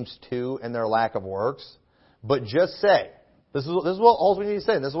on James 2 and their lack of works. But just say, this is what all we need to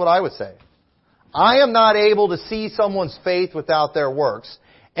say, and this is what I would say. I am not able to see someone's faith without their works.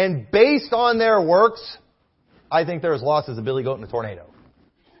 And based on their works, I think they're as lost as a billy goat in a tornado.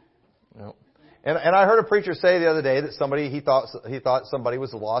 And I heard a preacher say the other day that he thought somebody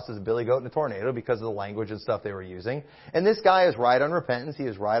was lost as a billy goat in a tornado because of the language and stuff they were using. And this guy is right on repentance. He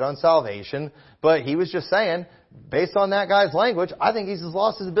is right on salvation. But he was just saying, based on that guy's language, I think he's as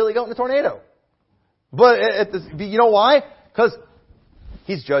lost as a billy goat in a tornado. But you know why? Because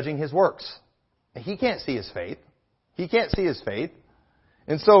he's judging his works. He can't see his faith. He can't see his faith.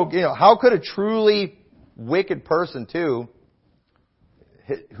 And so, how could a truly wicked person too,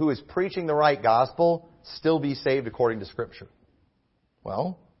 who is preaching the right gospel, still be saved according to Scripture?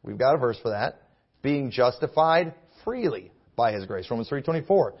 Well, we've got a verse for that. Being justified freely by His grace. Romans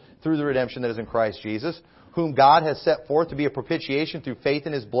 3:24. Through the redemption that is in Christ Jesus, whom God has set forth to be a propitiation through faith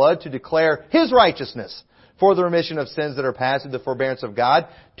in His blood, to declare His righteousness for the remission of sins that are past through the forbearance of God.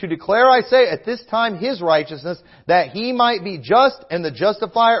 To declare, I say, at this time His righteousness, that He might be just and the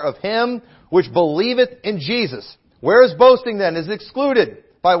justifier of him which believeth in Jesus. Where is boasting then? Is it excluded?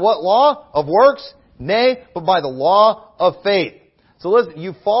 By what law? Of works? Nay, but by the law of faith. So listen,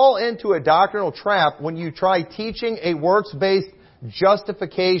 you fall into a doctrinal trap when you try teaching a works-based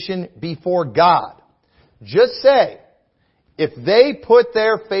justification before God. Just say, if they put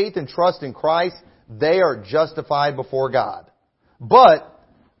their faith and trust in Christ, they are justified before God. But,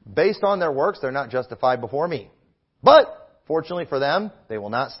 based on their works, they're not justified before me. But, fortunately for them, they will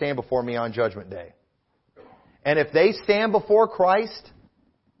not stand before me on Judgment Day. And if they stand before Christ,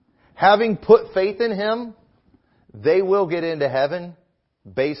 having put faith in Him, they will get into heaven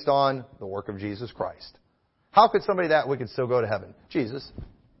based on the work of Jesus Christ. How could somebody that wicked still go to heaven? Jesus.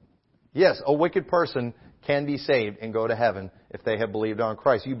 Yes, a wicked person can be saved and go to heaven if they have believed on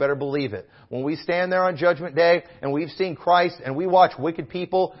Christ. You better believe it. When we stand there on Judgment Day and we've seen Christ and we watch wicked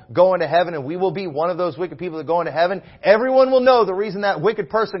people go into heaven, and we will be one of those wicked people that go into heaven, everyone will know the reason that wicked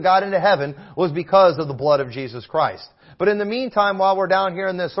person got into heaven was because of the blood of Jesus Christ. But in the meantime, while we're down here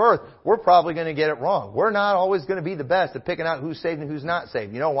on this earth, we're probably going to get it wrong. We're not always going to be the best at picking out who's saved and who's not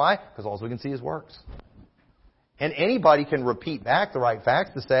saved. You know why? Because all we can see is works. And anybody can repeat back the right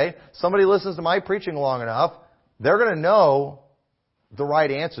facts to say, somebody listens to my preaching long enough, they're going to know the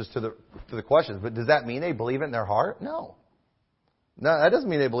right answers to the questions. But does that mean they believe it in their heart? No. No, that doesn't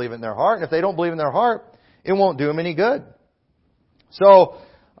mean they believe it in their heart. And if they don't believe in their heart, it won't do them any good. So,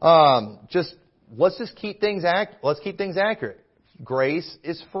 let's keep things accurate. Grace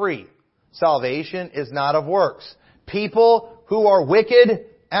is free. Salvation is not of works. People who are wicked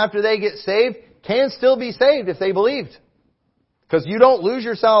after they get saved can still be saved if they believed. Because you don't lose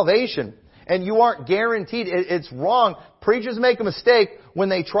your salvation. And you aren't guaranteed. It's wrong. Preachers make a mistake when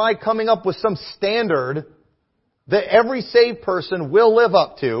they try coming up with some standard that every saved person will live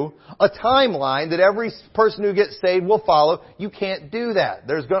up to, a timeline that every person who gets saved will follow. You can't do that.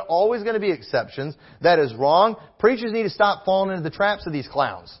 There's always going to be exceptions. That is wrong. Preachers need to stop falling into the traps of these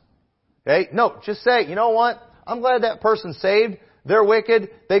clowns. Okay? No, just say, you know what? I'm glad that person's saved. They're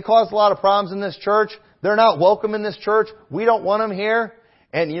wicked. They caused a lot of problems in this church. They're not welcome in this church. We don't want them here.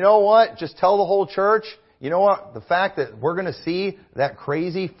 And you know what? Just tell the whole church, you know what? The fact that we're going to see that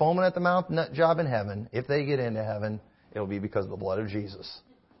crazy foaming at the mouth nut job in heaven, if they get into heaven, it'll be because of the blood of Jesus.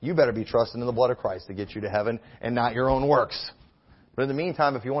 You better be trusting in the blood of Christ to get you to heaven and not your own works. But in the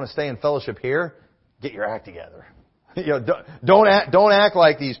meantime, if you want to stay in fellowship here, get your act together. Don't act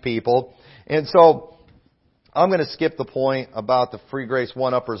like these people. And so I'm going to skip the point about the free grace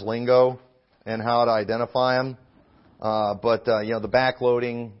one-uppers lingo and how to identify them. But the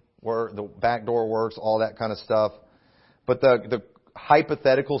backloading, where the back door works, all that kind of stuff. But the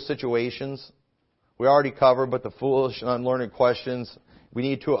hypothetical situations, we already covered, but the foolish and unlearned questions, we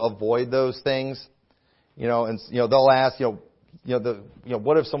need to avoid those things. They'll ask,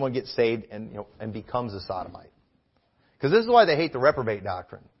 what if someone gets saved and becomes a sodomite? Because this is why they hate the reprobate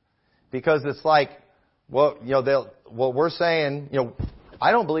doctrine. Because it's like, what we're saying,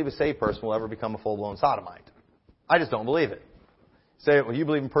 I don't believe a saved person will ever become a full-blown sodomite. I just don't believe it. Say, well, you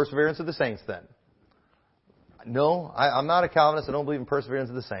believe in perseverance of the saints then? No, I'm not a Calvinist. I don't believe in perseverance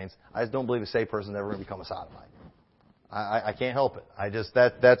of the saints. I just don't believe a saved person is ever going to become a sodomite. I can't help it.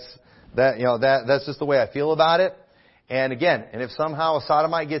 That's just the way I feel about it. And again, if somehow a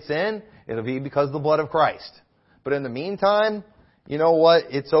sodomite gets in, it'll be because of the blood of Christ. But in the meantime, you know what?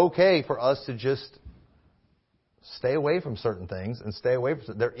 It's okay for us to just stay away from certain things and stay away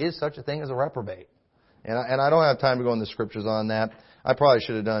from. There is such a thing as a reprobate. And I don't have time to go into the scriptures on that. I probably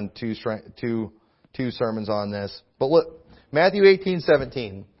should have done two sermons on this. But look, Matthew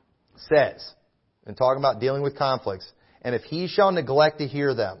 18:17 says, and talking about dealing with conflicts, and if he shall neglect to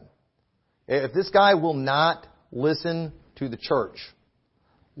hear them, if this guy will not listen to the church,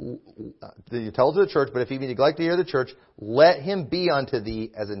 you tell it to the church, but if he neglect to hear the church, let him be unto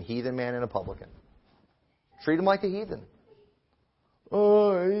thee as an heathen man and a publican. Treat him like a heathen.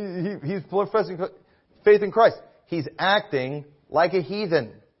 Oh, he's professing faith in Christ. He's acting like a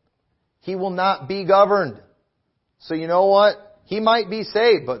heathen. He will not be governed. So you know what? He might be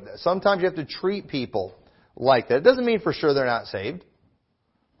saved, but sometimes you have to treat people like that. It doesn't mean for sure they're not saved.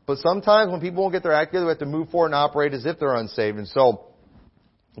 But sometimes when people won't get their act together, we have to move forward and operate as if they're unsaved. And so,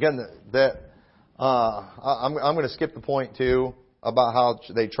 again, I'm going to skip the point too about how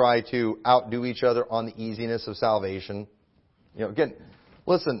they try to outdo each other on the easiness of salvation. Again,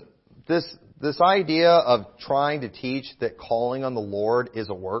 listen, this idea of trying to teach that calling on the Lord is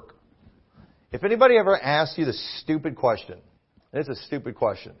a work. If anybody ever asks you the stupid question, and it's a stupid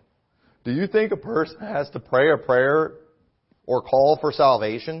question, do you think a person has to pray a prayer or call for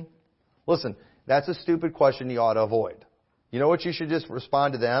salvation? Listen, that's a stupid question you ought to avoid. You know what you should just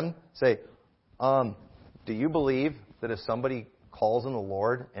respond to them? Say, do you believe that if somebody calls on the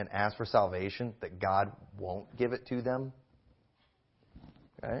Lord and asks for salvation, that God won't give it to them?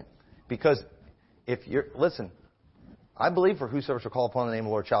 Okay? Because listen, I believe for whosoever shall call upon the name of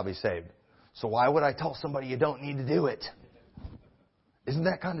the Lord shall be saved. So why would I tell somebody you don't need to do it? Isn't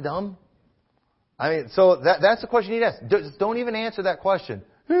that kind of dumb? I mean, so that's the question you need to ask. Just don't even answer that question.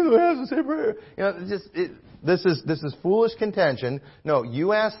 Who has to say prayer? This is foolish contention. No,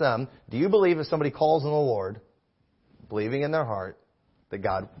 you ask them, do you believe if somebody calls on the Lord, believing in their heart, that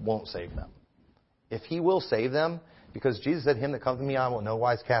God won't save them? If He will save them, because Jesus said, him that comes to me I will no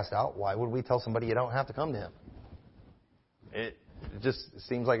wise cast out, why would we tell somebody you don't have to come to Him? It just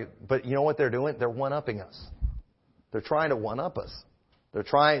seems like it. But you know what they're doing? They're one-upping us. They're trying to one-up us. They're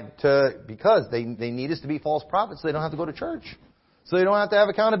trying to, because they need us to be false prophets so they don't have to go to church. So they don't have to have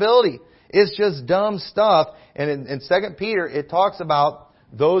accountability. It's just dumb stuff. And in 2 Peter, it talks about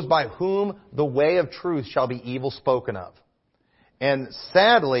those by whom the way of truth shall be evil spoken of. And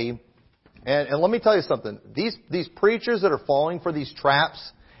sadly, and let me tell you something, these preachers that are falling for these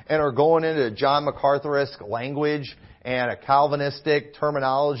traps and are going into John MacArthur-esque language and a Calvinistic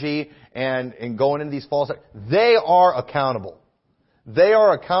terminology and going into these false, they are accountable. They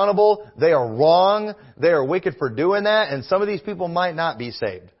are accountable. They are wrong. They are wicked for doing that. And some of these people might not be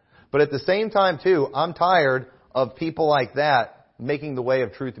saved. But at the same time, too, I'm tired of people like that making the way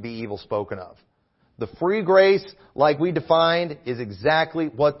of truth to be evil spoken of. The free grace, like we defined, is exactly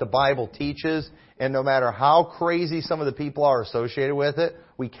what the Bible teaches. And no matter how crazy some of the people are associated with it,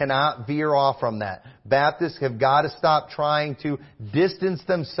 we cannot veer off from that. Baptists have got to stop trying to distance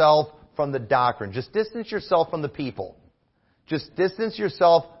themselves from the doctrine. Just distance yourself from the people. Just distance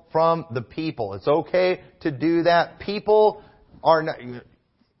yourself from the people. It's okay to do that. People are not...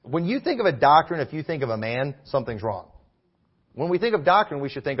 When you think of a doctrine, if you think of a man, something's wrong. When we think of doctrine, we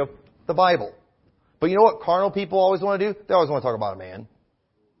should think of the Bible. But you know what carnal people always want to do? They always want to talk about a man.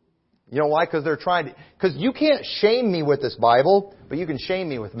 You know why? Because they're trying to... Because you can't shame me with this Bible, but you can shame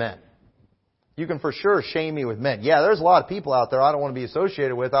me with men. You can for sure shame me with men. Yeah, there's a lot of people out there I don't want to be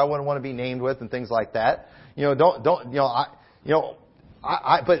associated with, I wouldn't want to be named with, and things like that. You know,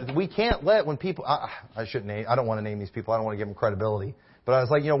 but we can't let when people... I shouldn't name... I don't want to name these people. I don't want to give them credibility. But I was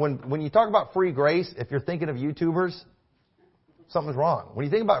like, when you talk about free grace, if you're thinking of YouTubers, something's wrong. When you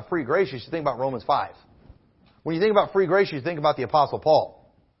think about free grace, you should think about Romans 5. When you think about free grace, you should think about the Apostle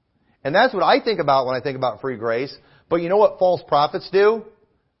Paul. And that's what I think about when I think about free grace. But you know what false prophets do?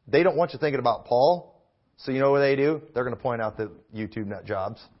 They don't want you thinking about Paul. So you know what they do? They're going to point out the YouTube nut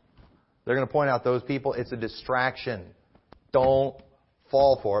jobs. They're going to point out those people. It's a distraction. Don't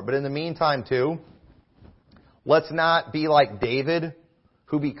fall for it. But in the meantime, too, let's not be like David,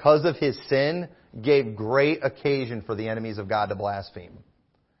 who because of his sin gave great occasion for the enemies of God to blaspheme.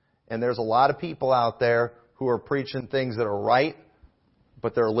 And there's a lot of people out there who are preaching things that are right,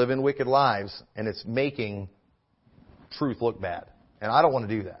 but they're living wicked lives, and it's making truth look bad. And I don't want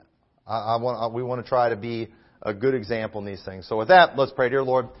to do that. We want to try to be a good example in these things. So with that, let's pray. Dear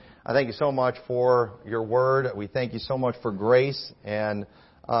Lord, I thank you so much for your word. We thank you so much for grace and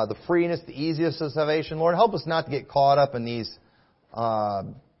the freeness, the easiest of salvation. Lord, help us not to get caught up in these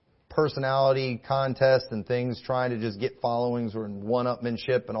personality contests and things, trying to just get followings or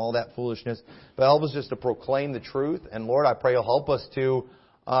one-upmanship and all that foolishness. But help us just to proclaim the truth. And Lord, I pray you'll help us to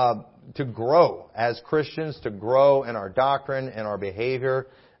grow as Christians, to grow in our doctrine and our behavior,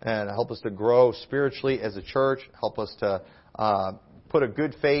 and help us to grow spiritually as a church. Help us to put a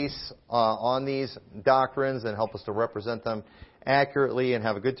good face on these doctrines and help us to represent them accurately and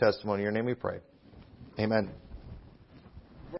have a good testimony. In your name we pray. Amen.